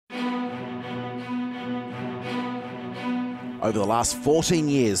Over the last 14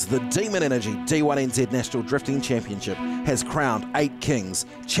 years, the Demon Energy D1NZ National Drifting Championship has crowned 8 kings,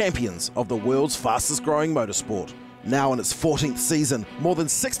 champions of the world's fastest growing motorsport. Now in its 14th season, more than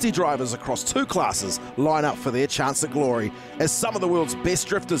 60 drivers across 2 classes line up for their chance at glory as some of the world's best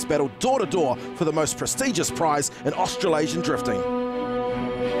drifters battle door to door for the most prestigious prize in Australasian drifting.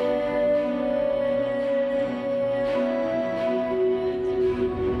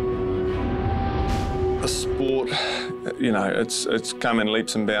 The sport, you know, it's come in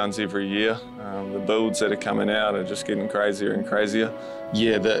leaps and bounds every year. The builds that are coming out are just getting crazier and crazier.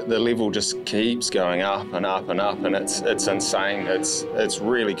 Yeah, the level just keeps going up and up and up, and it's insane. It's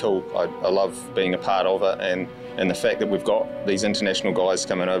really cool. I love being a part of it, and the fact that we've got these international guys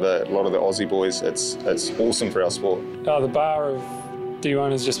coming over, a lot of the Aussie boys, it's awesome for our sport. The bar of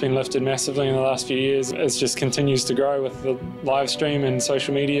D1 has just been lifted massively in the last few years. It just continues to grow with the live stream and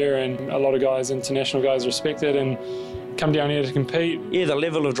social media, and a lot of guys, international guys, respect it and come down here to compete. Yeah, the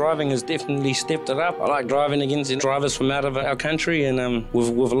level of driving has definitely stepped it up. I like driving against drivers from out of our country and with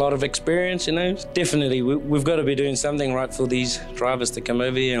a lot of experience, you know. Definitely, we've got to be doing something right for these drivers to come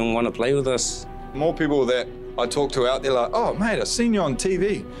over here and want to play with us. More people that I talk to out there like, oh mate, I've seen you on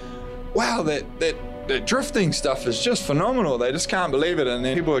TV. Wow, that drifting stuff is just phenomenal. They just can't believe it, and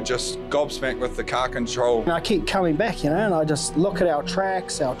then people are just gobsmacked with the car control. And I keep coming back, you know, and I just look at our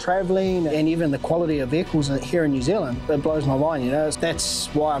tracks, our travelling, and even the quality of vehicles here in New Zealand. It blows my mind, you know. That's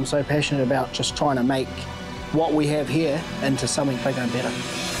why I'm so passionate about just trying to make what we have here into something bigger and better.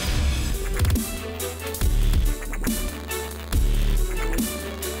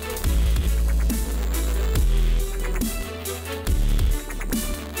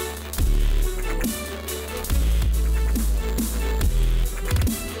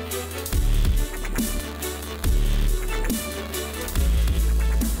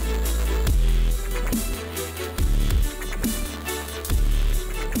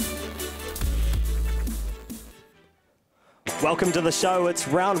 Welcome to the show. It's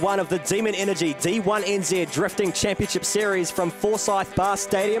round 1 of the Demon Energy D1NZ Drifting Championship Series from Forsyth Barr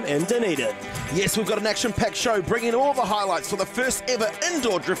Stadium in Dunedin. Yes, we've got an action-packed show bringing all the highlights for the first ever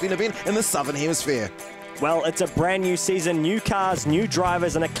indoor drifting event in the Southern Hemisphere. Well, it's a brand new season, new cars, new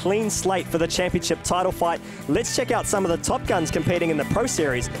drivers, and a clean slate for the championship title fight. Let's check out some of the top guns competing in the Pro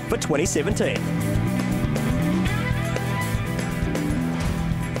Series for 2017.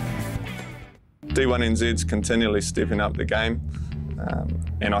 D1NZ's continually stepping up the game,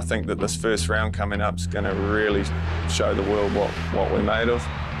 and I think that this first round coming up is going to really show the world what we're made of.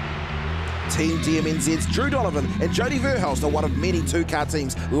 Team DMNZ's Drew Donovan and Jody Verhulst are one of many 2-car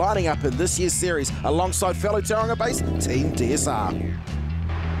teams lining up in this year's series alongside fellow Tauranga-based Team DSR.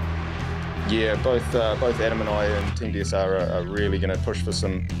 Yeah, both Adam and I and Team DSR are really going to push for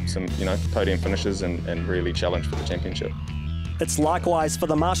some you know, podium finishes and really challenge for the championship. It's likewise for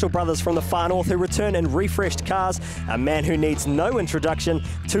the Marshall brothers from the far north who return in refreshed cars. A man who needs no introduction,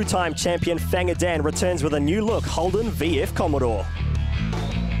 2-time champion Fanger Dan returns with a new look Holden VF Commodore.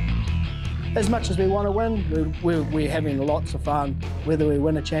 As much as we want to win, we're having lots of fun. Whether we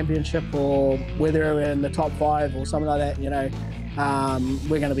win a championship or whether we're in the top 5 or something like that, you know,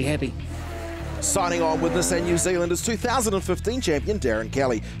 we're going to be happy. Signing on with Nissan New Zealand is 2015 champion Darren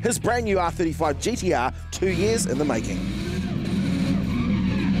Kelly. His brand new R35 GTR, 2 years in the making.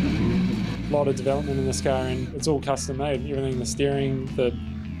 A lot of development in this car, and it's all custom made. Everything, the steering, the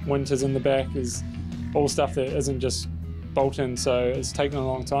winters in the back, is all stuff that isn't just bolt-in, so it's taken a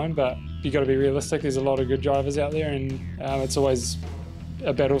long time, but you've got to be realistic. There's a lot of good drivers out there, and it's always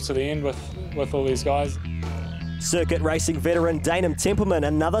a battle to the end with all these guys. Circuit racing veteran Dainham Templeman,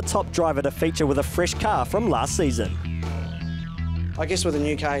 another top driver to feature with a fresh car from last season. I guess with a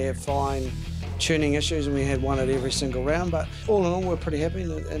new car you have fine tuning issues, and we had one at every single round, but all in all we're pretty happy,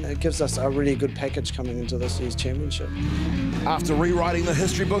 and it gives us a really good package coming into this year's championship. After rewriting the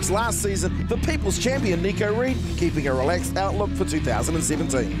history books last season, the People's Champion Nico Reed keeping a relaxed outlook for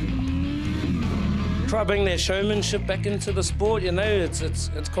 2017. Try bring that showmanship back into the sport, you know, it's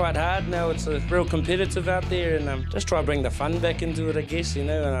quite hard now, it's real competitive out there, and just try bring the fun back into it, I guess, you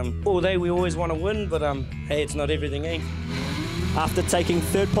know, and all day we always want to win, but hey, it's not everything, eh? After taking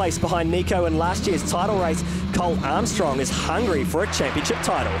 3rd place behind Nico in last year's title race, Cole Armstrong is hungry for a championship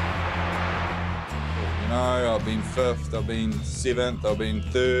title. You know, I've been 5th, I've been 7th, I've been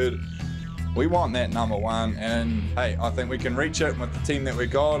 3rd. We want that number 1, and hey, I think we can reach it with the team that we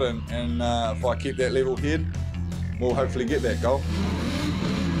got, and if I keep that level head, we'll hopefully get that goal.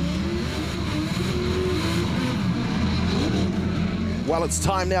 Well, it's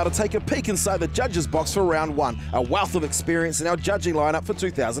time now to take a peek inside the judges' box for round one. A wealth of experience in our judging lineup for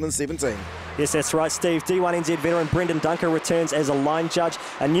 2017. Yes, that's right, Steve. D1NZ veteran Brendan Dunker returns as a line judge.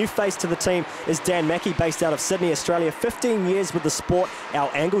 A new face to the team is Dan Mackey, based out of Sydney, Australia. 15 years with the sport, our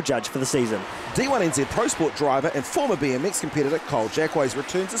angle judge for the season. D1NZ Pro Sport driver and former BMX competitor Cole Jackways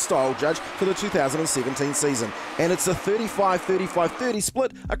returns as style judge for the 2017 season. And it's a 35-35-30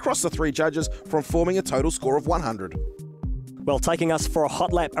 split across the three judges, from forming a total score of 100. Well, taking us for a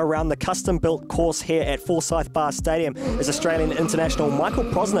hot lap around the custom-built course here at Forsyth Barr Stadium is Australian international Michael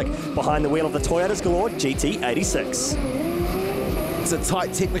Prosnick, behind the wheel of the Toyota's galore GT86. It's a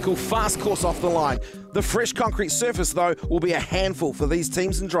tight, technical, fast course off the line. The fresh concrete surface, though, will be a handful for these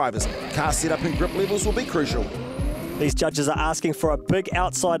teams and drivers. Car setup and grip levels will be crucial. These judges are asking for a big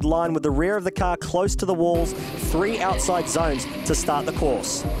outside line with the rear of the car close to the walls, 3 outside zones to start the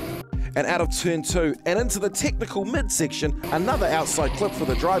course. And out of turn 2 and into the technical midsection, another outside clip for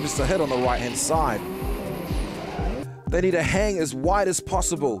the drivers to hit on the right-hand side. They need a hang as wide as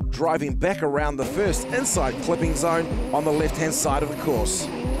possible, driving back around the first inside clipping zone on the left-hand side of the course.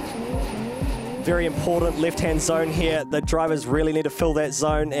 Very important left-hand zone here. The drivers really need to fill that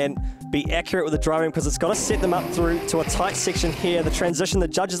zone and be accurate with the driving, because it's got to set them up through to a tight section here. The transition, the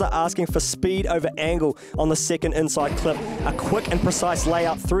judges are asking for speed over angle on the second inside clip. A quick and precise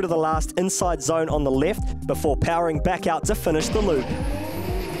layout through to the last inside zone on the left before powering back out to finish the loop.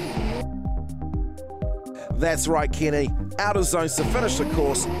 That's right, Kenny. Outer zones to finish the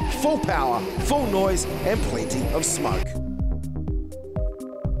course. Full power, full noise, and plenty of smoke.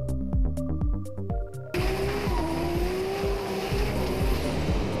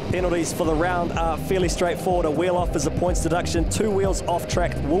 Penalties for the round are fairly straightforward. A wheel off is a points deduction. 2 wheels off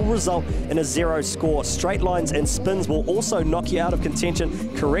track will result in a 0 score. Straight lines and spins will also knock you out of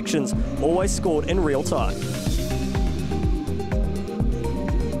contention. Corrections always scored in real time.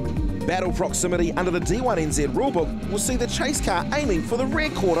 Battle proximity under the D1NZ rulebook will see the chase car aiming for the rear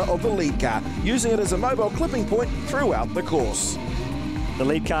quarter of the lead car, using it as a mobile clipping point throughout the course. The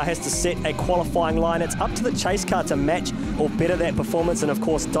lead car has to set a qualifying line. It's up to the chase car to match or better that performance, and of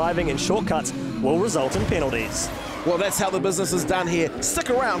course diving and shortcuts will result in penalties. Well, that's how the business is done here. Stick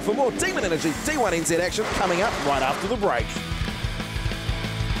around for more Demon Energy D1NZ action coming up right after the break.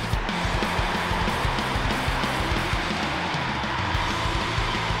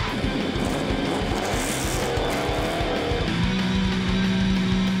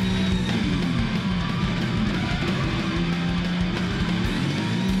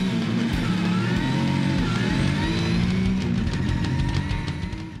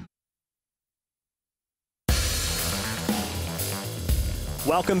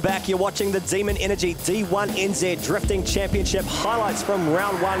 Welcome back. You're watching the Demon Energy D1NZ Drifting Championship highlights from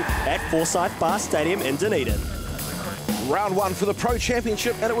round 1 at Forsyth Barr Stadium in Dunedin. Round 1 for the Pro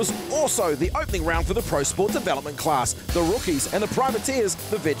Championship, and it was also the opening round for the Pro Sport Development class. The rookies and the privateers,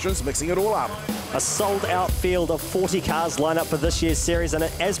 the veterans mixing it all up. A sold-out field of 40 cars line up for this year's series, and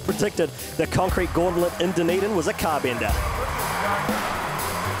as predicted, the concrete gauntlet in Dunedin was a car bender.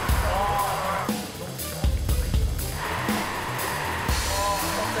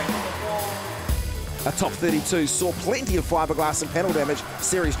 A top 32 saw plenty of fiberglass and panel damage.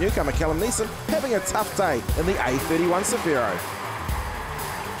 Series newcomer Callum Neeson having a tough day in the A31 Safiro.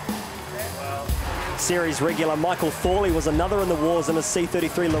 Series regular Michael Thorley was another in the wars in his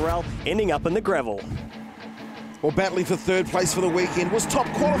C33 Laurel, ending up in the gravel. Well, battling for third place for the weekend was top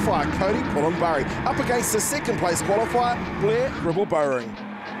qualifier Cody Pullenburry, up against the second place qualifier Blair Gribble-Bowring.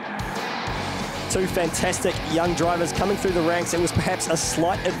 2 fantastic young drivers coming through the ranks. It was perhaps a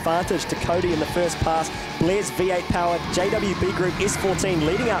slight advantage to Cody in the first pass. Blair's V8-powered JWB Group S14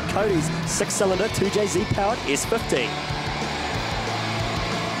 leading out Cody's 6-cylinder 2JZ-powered S15.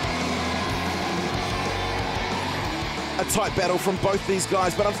 A tight battle from both these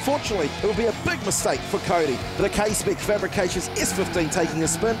guys, but unfortunately it will be a big mistake for Cody. The K-Spec Fabrications S15 taking a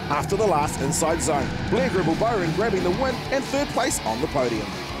spin after the last inside zone. Blair Gribble-Bowring grabbing the win and third place on the podium.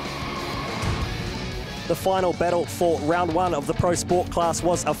 The final battle for round 1 of the Pro Sport class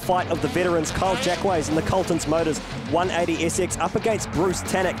was a fight of the veterans Kyle Jackways and the Colton's Motors 180SX up against Bruce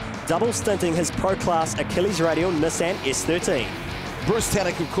Tannock, double stinting his Pro Class Achilles radial Nissan S13. Bruce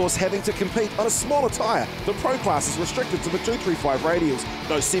Tannock, of course, having to compete on a smaller tyre. The Pro Class is restricted to the 235 radials.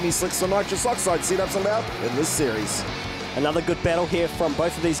 No semi-slicks or nitrous oxide setups allowed in this series. Another good battle here from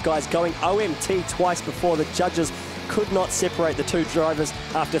both of these guys, going OMT twice before the judges could not separate the 2 drivers.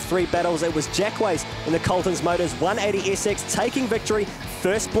 After 3 battles, it was Jackways and the Colton's Motors 180SX taking victory,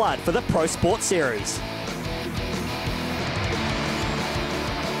 first blood for the Pro Sport Series.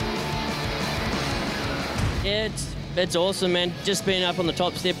 It's It's awesome, man. Just being up on the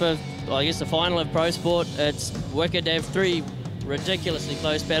top step of, well, I guess, the final of Pro Sport. It's wicked to have 3 ridiculously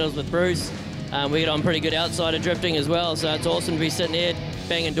close battles with Bruce. We get on pretty good outsider drifting as well, so it's awesome to be sitting here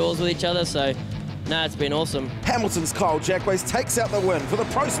banging doors with each other. So, no, it's been awesome. Hamilton's Kyle Jackways takes out the win for the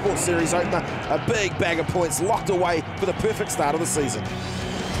Pro Sport Series opener. A big bag of points locked away for the perfect start of the season.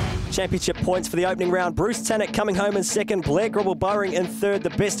 Championship points for the opening round. Bruce Tannock coming home in second. Blair Gribble-Bowering in third. The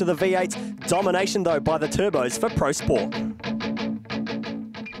best of the V8s. Domination, though, by the Turbos for Pro Sport.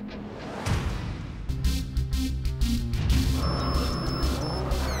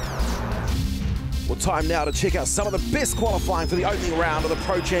 Well, time now to check out some of the best qualifying for the opening round of the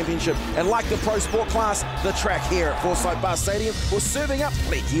Pro Championship. And like the Pro Sport class, the track here at Forsyth Barr Stadium was serving up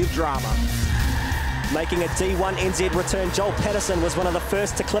plenty of drama. Making a D1NZ return, Joel Patterson was one of the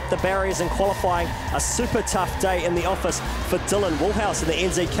first to clip the barriers in qualifying. A super tough day in the office for Dylan Woolhouse in the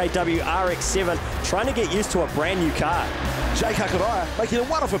NZKW RX7, trying to get used to a brand new car. Jake Hakaraya making a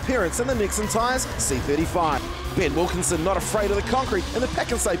one-off appearance in the Nixon Tyres C35. Ben Wilkinson not afraid of the concrete in the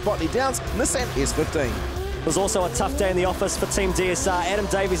Pack and Save Botany Downs Nissan S15. It was also a tough day in the office for Team DSR. Adam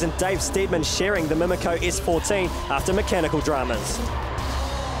Davies and Dave Steedman sharing the Mimico S14 after mechanical dramas.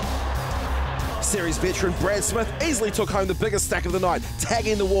 Series veteran Brad Smith easily took home the biggest stack of the night,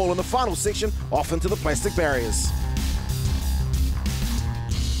 tagging the wall in the final section off into the plastic barriers.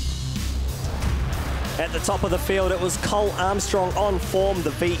 At the top of the field, it was Cole Armstrong on form,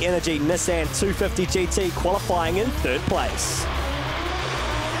 the V Energy Nissan 250 GT qualifying in third place.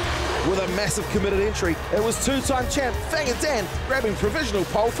 With a massive committed entry, it was two-time champ Fanger Dan grabbing provisional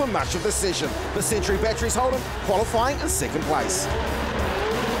pole for much of the session. The Century Batteries Holden qualifying in second place.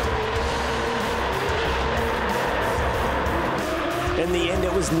 In the end,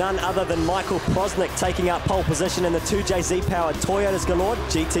 it was none other than Michael Prosnick taking up pole position in the 2JZ-powered Toyota's Galore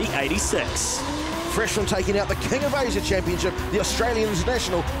GT86. Fresh from taking out the King of Asia Championship, the Australian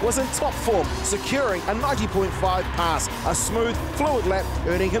International was in top form, securing a 90.5 pass, a smooth, fluid lap,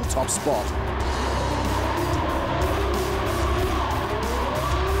 earning him top spot.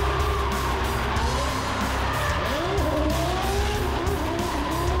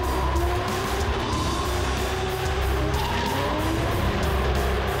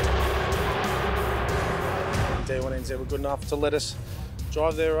 D1NZ were good enough to let us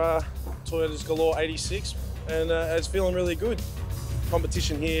drive their Toyota's Galore 86, and it's feeling really good.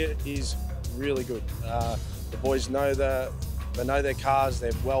 Competition here is really good. The boys know they know their cars,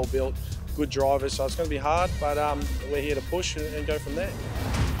 they're well built, good drivers, so it's going to be hard, but we're here to push and go from there.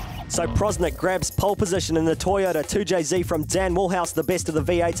 So Prosnick grabs pole position in the Toyota 2JZ from Dan Woolhouse, the best of the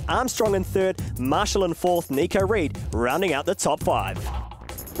V8s, Armstrong in third, Marshall in fourth, Nico Reed rounding out the top 5.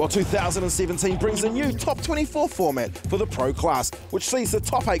 Well, 2017 brings a new top 24 format for the Pro class, which sees the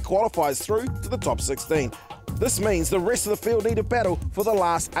top 8 qualifiers through to the top 16. This means the rest of the field need a battle for the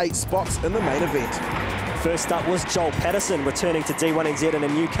last 8 spots in the main event. First up was Joel Patterson returning to D1NZ in a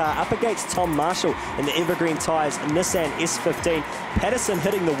new car up against Tom Marshall in the Evergreen Tyres Nissan S15. Patterson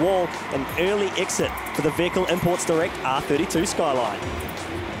hitting the wall, an early exit for the Vehicle Imports Direct R32 Skyline.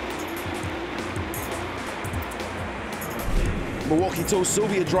 Milwaukee Tools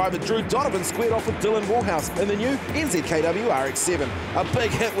Sylvia driver Drew Donovan squared off with Dylan Woolhouse in the new NZKW RX7. A big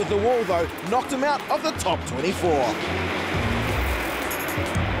hit with the wall, though, knocked him out of the top 24.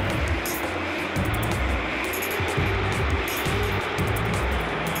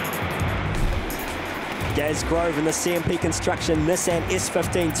 Gaz Grove in the CMP Construction Nissan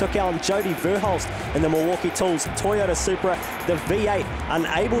S15 took out Jody Verhulst in the Milwaukee Tools Toyota Supra. The V8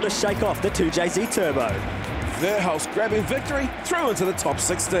 unable to shake off the 2JZ Turbo. Verhulst grabbing victory through into the top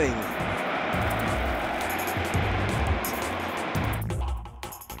 16.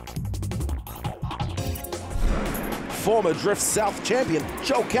 Former Drift South champion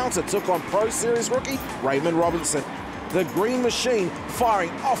Joel Counter took on Pro Series rookie Raymond Robinson. The Green Machine firing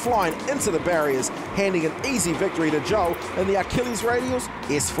offline into the barriers, handing an easy victory to Joel in the Achilles Radials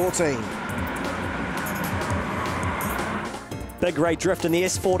S14. Big Ray Drift in the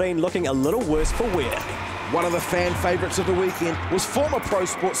S14 looking a little worse for wear. One of the fan favourites of the weekend was former Pro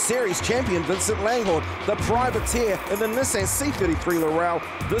Sport Series champion Vincent Langhorn, the privateer in the Nissan C33 Laurel,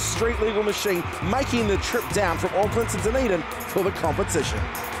 the street-legal machine making the trip down from Auckland to Dunedin for the competition.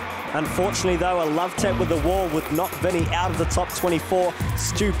 Unfortunately, though, a love tap with the wall would knock Vinny out of the top 24.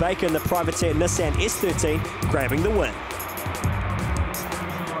 Stu Baker in the privateer Nissan S13 grabbing the win.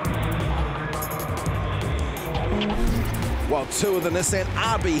 while two of the Nissan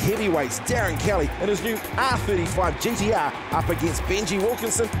RB heavyweights, Darren Kelly and his new R35 GTR, up against Benji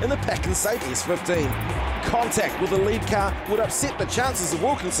Wilkinson in the Pack and Save S15. Contact with the lead car would upset the chances of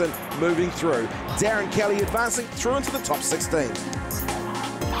Wilkinson moving through. Darren Kelly advancing through into the top 16.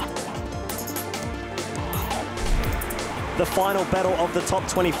 The final battle of the top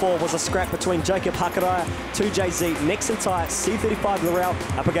 24 was a scrap between Jacob Hakaraya, 2JZ, Nexon Tyre, C35 Laurel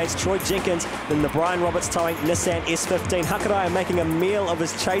up against Troy Jenkins, then the Brian Roberts towing Nissan S15. Hakaraya making a meal of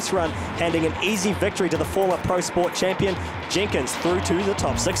his chase run, handing an easy victory to the former Pro Sport champion. Jenkins through to the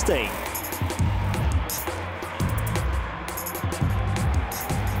top 16.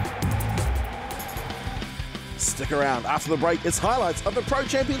 Stick around. After the break, it's highlights of the Pro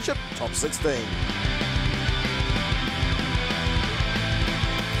Championship top 16.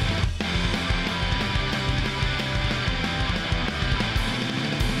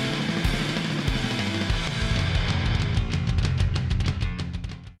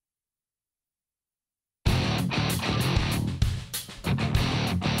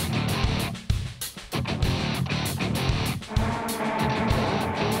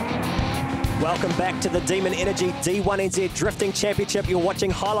 Welcome back to the Demon Energy D1NZ Drifting Championship. You're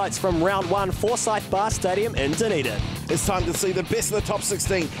watching highlights from round one, Forsyth Barr Stadium in Dunedin. It's time to see the best of the top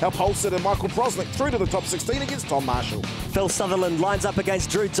 16. Our Polster and Michael Prosnick through to the top 16 against Tom Marshall. Phil Sutherland lines up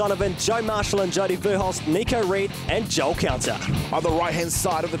against Drew Donovan, Joe Marshall and Jody Verhulst, Nico Reid and Joel Counter. On the right-hand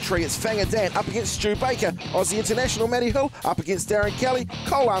side of the tree, it's Fanger Dan up against Stu Baker, Aussie International Matty Hill up against Darren Kelly,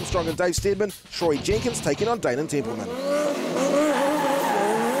 Cole Armstrong and Dave Steadman, Troy Jenkins taking on Dane and Templeman.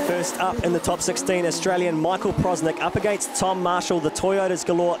 First up in the top 16, Australian Michael Prosnick up against Tom Marshall, the Toyotas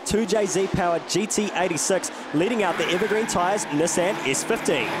Galore 2JZ powered GT86, leading out the Evergreen Tyres Nissan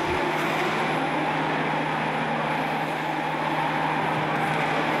S15.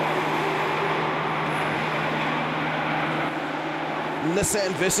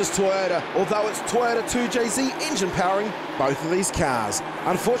 Nissan versus Toyota, although it's Toyota 2JZ engine powering both of these cars.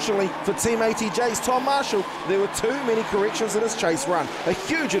 Unfortunately for Team ATJ's Tom Marshall, there were too many corrections in his chase run. A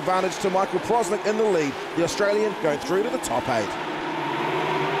huge advantage to Michael Prosnick in the lead, the Australian going through to the top 8.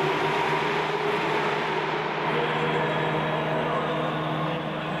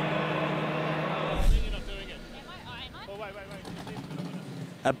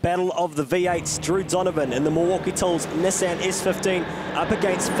 A battle of the V8s, Drew Donovan in the Milwaukee Tools Nissan S15 up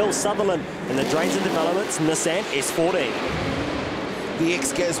against Phil Sutherland in the Drains and Developments Nissan S14. The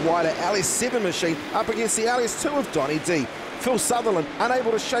ex-Gaz Wider LS7 machine up against the LS2 of Donny D. Phil Sutherland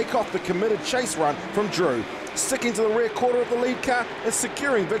unable to shake off the committed chase run from Drew, sticking to the rear quarter of the lead car and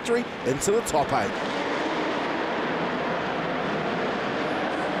securing victory into the top 8.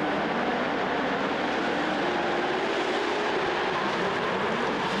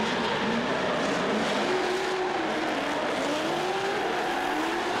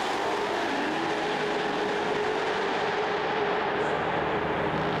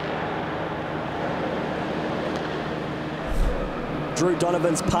 Drew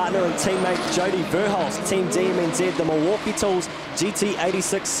Donovan's partner and teammate Jody Verhulst, Team DMNZ, the Milwaukee Tools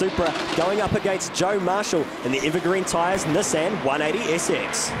GT86 Supra, going up against Joe Marshall in the Evergreen Tyres Nissan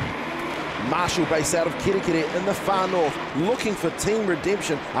 180SX. Marshall, based out of Kirikiri in the far north, looking for team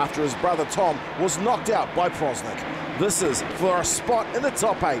redemption after his brother Tom was knocked out by Prosnick. This is for a spot in the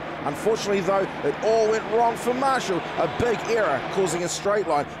top 8. Unfortunately, though, it all went wrong for Marshall. A big error causing a straight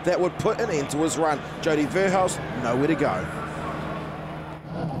line that would put an end to his run. Jody Verhulst, nowhere to go.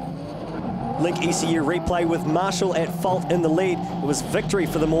 Link ECU replay with Marshall at fault in the lead. It was victory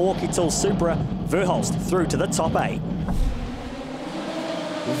for the Milwaukee Tools Supra. Verhulst through to the top 8.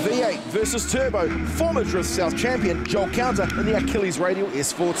 V8 versus Turbo, former Drift South champion Joel Counter in the Achilles Radial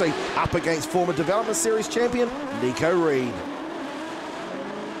S14 up against former Development Series champion Nico Reid.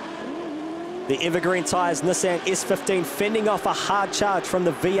 The Evergreen Tyres Nissan S15 fending off a hard charge from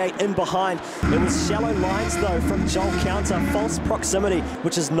the V8 in behind. It was shallow lines though from Joel Counter, false proximity,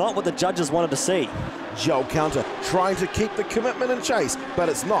 which is not what the judges wanted to see. Joel Counter trying to keep the commitment in chase, but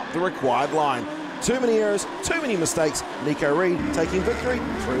it's not the required line. Too many errors, too many mistakes. Nico Reid taking victory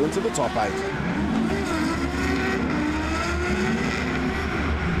through into the top 8.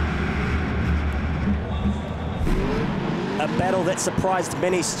 A battle that surprised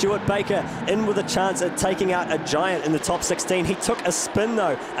many. Stuart Baker in with a chance at taking out a giant in the top 16. He took a spin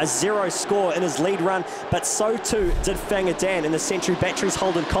though, a 0 score in his lead run, but so too did Fanger Dan in the Century Batteries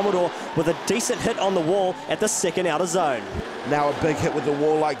Holden Commodore with a decent hit on the wall at the second outer zone. Now a big hit with the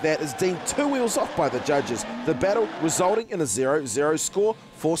wall like that is deemed 2 wheels off by the judges. The battle resulting in a 0-0 score,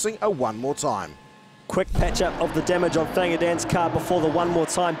 forcing a one more time. quick patch-up of the damage on Fangadan's car before the one more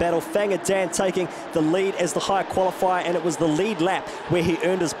time battle. Fangadan taking the lead as the higher qualifier, and it was the lead lap where he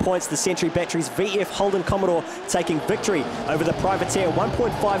earned his points. The Century Batteries VF Holden Commodore taking victory over the Privateer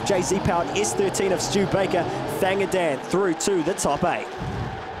 1.5 JZ powered S13 of Stu Baker. Fangadan through to the top 8.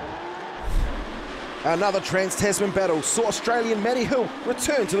 Another Trans-Tasman battle saw Australian Matty Hill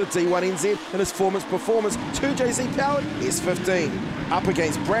return to the D1NZ in his Formance Performance 2JZ powered S15, up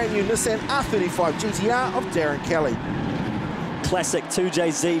against brand new Nissan R35 GTR of Darren Kelly. Classic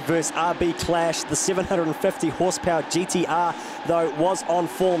 2JZ versus RB clash. The 750 horsepower GTR, though, was on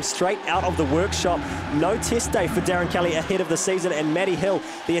form straight out of the workshop. No test day for Darren Kelly ahead of the season, and Matty Hill,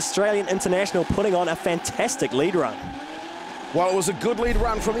 the Australian international, putting on a fantastic lead run. While it was a good lead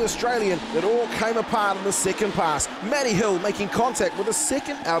run from the Australian, it all came apart in the second pass. Matty Hill making contact with the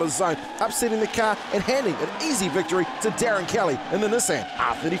second outer zone, upsetting the car and handing an easy victory to Darren Kelly in the Nissan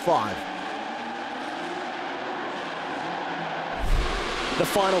R35. The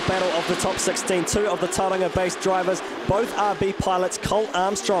final battle of the top 16, two of the Tauranga-based drivers, both RB pilots. Cole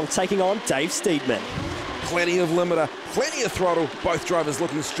Armstrong taking on Dave Steedman. Plenty of limiter, plenty of throttle, both drivers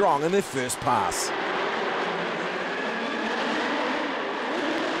looking strong in their first pass.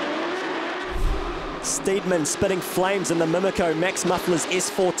 Steedman spitting flames in the Mimico Max Mufflers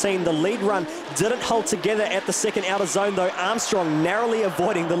S14. The lead run didn't hold together at the second outer zone, though. Armstrong narrowly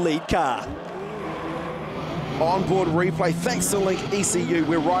avoiding the lead car. Onboard replay, thanks to Link ECU,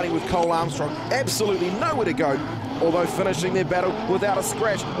 we're riding with Cole Armstrong. Absolutely nowhere to go. Although finishing their battle without a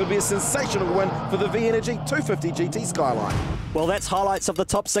scratch would be a sensational win for the V-Energy 250 GT Skyline. Well, that's highlights of the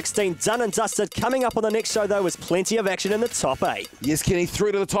top 16 done and dusted. Coming up on the next show, though, is plenty of action in the top 8. Yes, Kenny,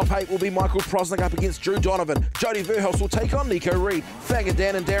 through to the top 8 will be Michael Prosnick up against Drew Donovan. Jody Verhouse will take on Nico Reed.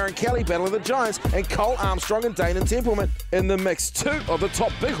 Fangadan and Darren Kelly battle of the Giants, and Cole Armstrong and Dane and Templeman in the mix. Two of the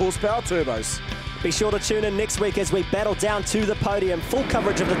top big horsepower turbos. Be sure to tune in next week as we battle down to the podium. Full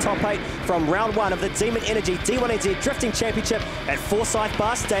coverage of the top 8 from round 1 of the Demon Energy D1NZ Drifting Championship at Forsyth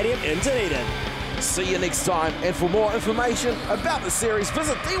Barr Stadium in Dunedin. See you next time, and for more information about the series,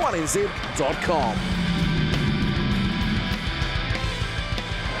 visit D1NZ.com.